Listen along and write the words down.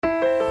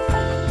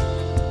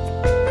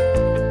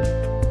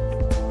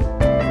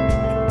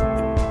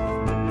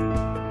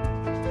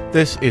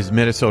This is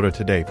Minnesota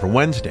Today for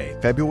Wednesday,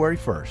 February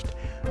 1st.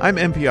 I'm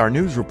NPR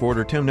News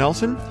reporter Tim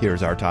Nelson.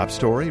 Here's our top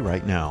story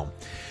right now.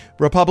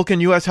 Republican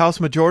U.S. House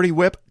Majority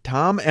Whip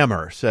Tom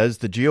Emmer says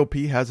the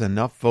GOP has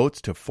enough votes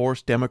to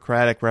force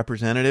Democratic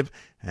Representative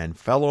and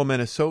fellow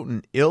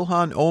Minnesotan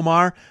Ilhan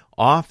Omar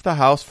off the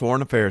House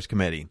Foreign Affairs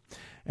Committee.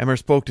 Emmer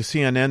spoke to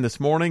CNN this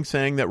morning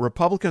saying that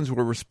Republicans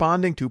were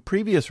responding to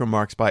previous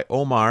remarks by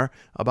Omar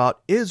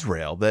about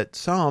Israel that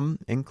some,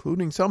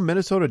 including some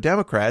Minnesota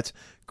Democrats,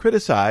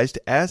 criticized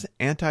as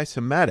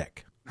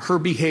anti-Semitic. Her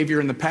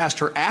behavior in the past,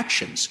 her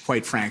actions,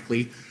 quite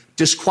frankly,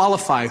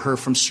 disqualify her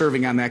from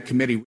serving on that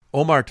committee.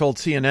 Omar told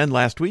CNN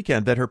last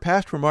weekend that her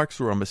past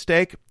remarks were a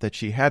mistake, that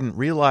she hadn't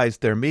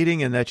realized their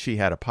meeting, and that she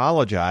had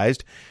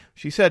apologized.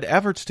 She said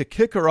efforts to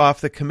kick her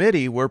off the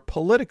committee were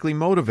politically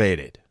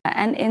motivated.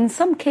 And in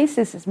some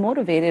cases, it's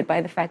motivated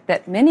by the fact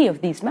that many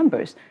of these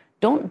members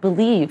don't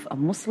believe a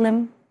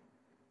Muslim,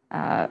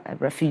 a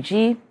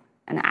refugee,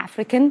 an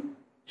African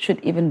should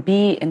even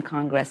be in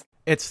Congress.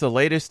 It's the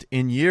latest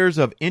in years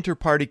of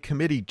inter-party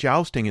committee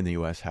jousting in the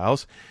U.S.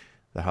 House.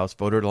 The House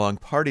voted along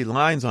party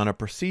lines on a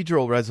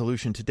procedural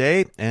resolution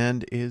today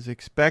and is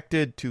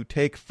expected to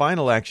take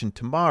final action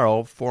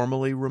tomorrow,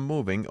 formally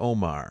removing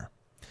Omar.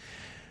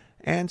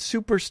 And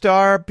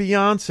superstar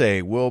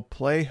Beyoncé will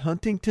play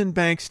Huntington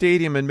Bank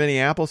Stadium in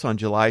Minneapolis on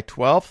July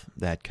 12th.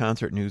 That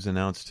concert news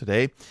announced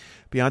today.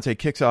 Beyoncé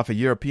kicks off a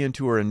European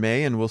tour in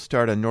May and will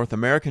start a North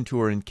American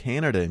tour in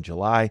Canada in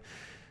July.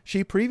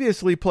 She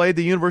previously played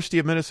the University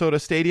of Minnesota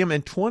Stadium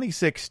in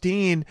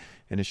 2016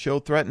 in a show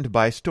threatened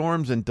by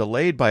storms and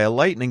delayed by a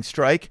lightning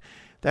strike.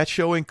 That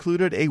show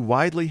included a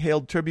widely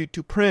hailed tribute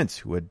to Prince,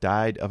 who had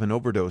died of an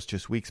overdose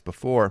just weeks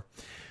before.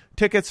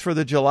 Tickets for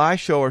the July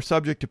show are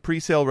subject to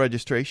pre-sale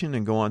registration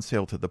and go on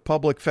sale to the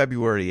public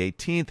February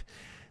 18th.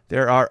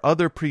 There are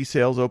other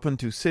pre-sales open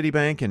to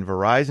Citibank and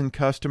Verizon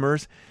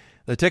customers.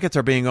 The tickets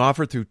are being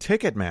offered through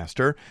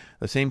Ticketmaster,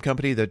 the same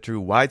company that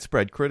drew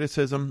widespread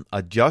criticism,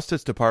 a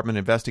Justice Department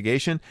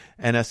investigation,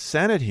 and a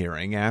Senate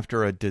hearing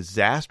after a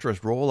disastrous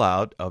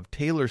rollout of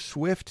Taylor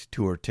Swift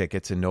tour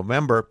tickets in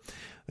November.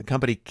 The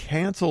company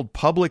canceled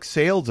public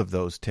sales of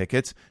those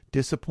tickets,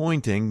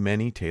 disappointing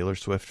many Taylor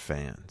Swift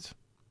fans.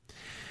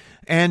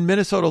 And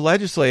Minnesota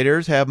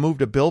legislators have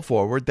moved a bill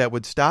forward that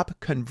would stop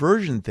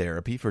conversion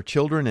therapy for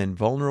children and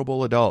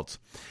vulnerable adults.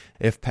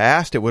 If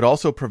passed, it would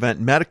also prevent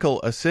medical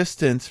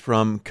assistance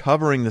from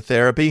covering the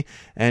therapy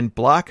and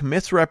block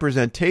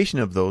misrepresentation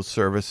of those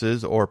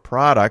services or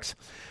products.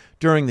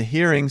 During the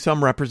hearing,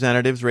 some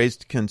representatives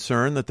raised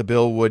concern that the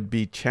bill would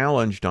be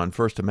challenged on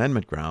First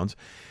Amendment grounds.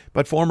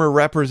 But former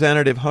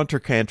Representative Hunter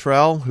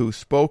Cantrell, who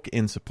spoke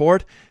in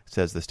support,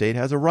 says the state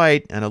has a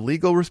right and a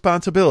legal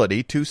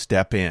responsibility to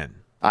step in.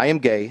 I am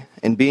gay,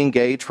 and being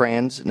gay,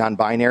 trans,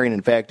 non-binary, and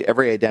in fact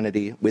every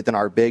identity within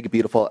our big,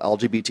 beautiful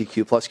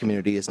LGBTQ plus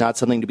community is not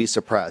something to be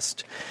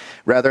suppressed.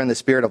 Rather, in the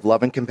spirit of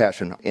love and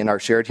compassion in our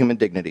shared human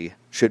dignity,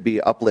 should be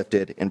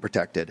uplifted and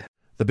protected.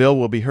 The bill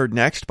will be heard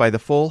next by the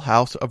full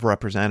House of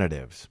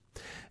Representatives.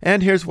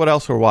 And here's what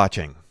else we're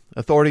watching.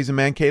 Authorities in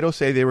Mankato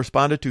say they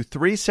responded to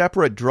 3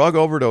 separate drug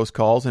overdose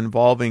calls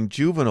involving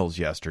juveniles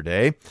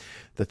yesterday.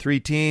 The 3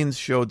 teens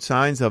showed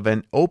signs of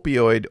an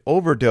opioid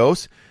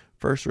overdose.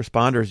 First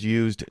responders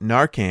used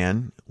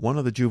Narcan. One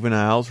of the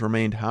juveniles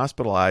remained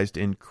hospitalized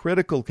in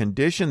critical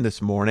condition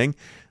this morning.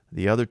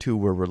 The other 2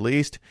 were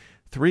released.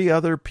 3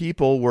 other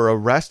people were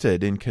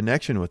arrested in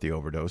connection with the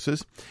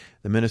overdoses.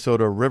 The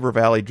Minnesota River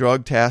Valley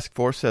Drug Task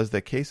Force says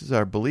that cases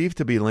are believed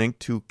to be linked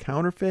to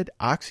counterfeit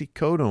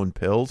oxycodone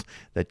pills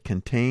that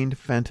contained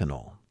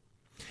fentanyl.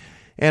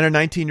 And a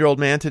 19-year-old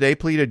man today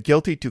pleaded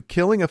guilty to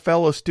killing a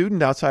fellow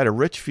student outside a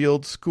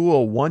Richfield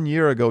school 1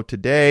 year ago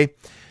today.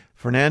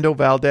 Fernando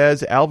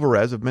Valdez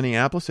Alvarez of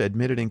Minneapolis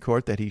admitted in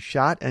court that he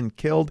shot and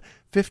killed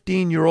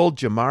 15-year-old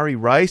Jamari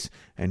Rice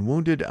and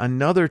wounded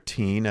another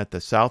teen at the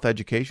South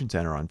Education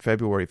Center on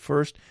February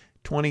 1st,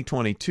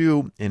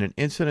 2022, in an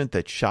incident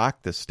that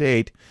shocked the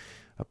state.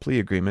 A plea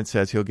agreement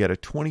says he'll get a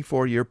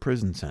 24-year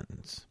prison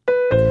sentence.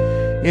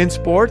 In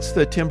sports,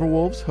 the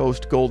Timberwolves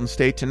host Golden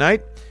State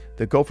tonight.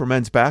 The Gopher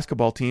men's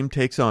basketball team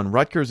takes on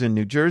Rutgers in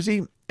New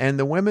Jersey, and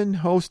the women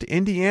host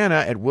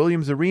Indiana at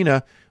Williams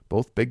Arena,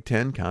 both Big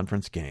Ten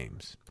Conference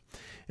games.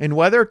 In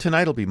weather,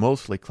 tonight will be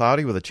mostly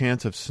cloudy with a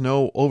chance of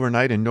snow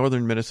overnight in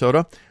northern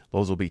Minnesota.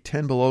 Lows will be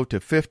 10 below to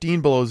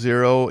 15 below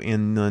zero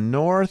in the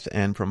north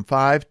and from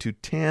 5 to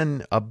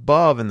 10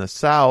 above in the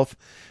south.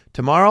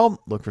 Tomorrow,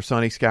 look for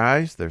sunny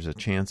skies. There's a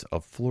chance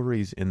of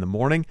flurries in the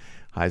morning.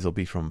 Highs will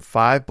be from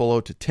 5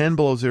 below to 10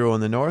 below zero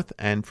in the north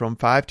and from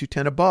 5 to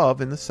 10 above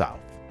in the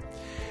south.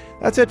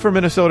 That's it for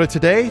Minnesota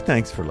Today.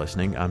 Thanks for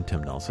listening. I'm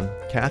Tim Nelson.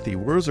 Kathy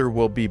Wurzer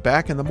will be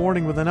back in the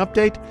morning with an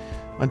update.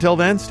 Until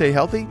then, stay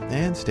healthy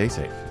and stay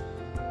safe.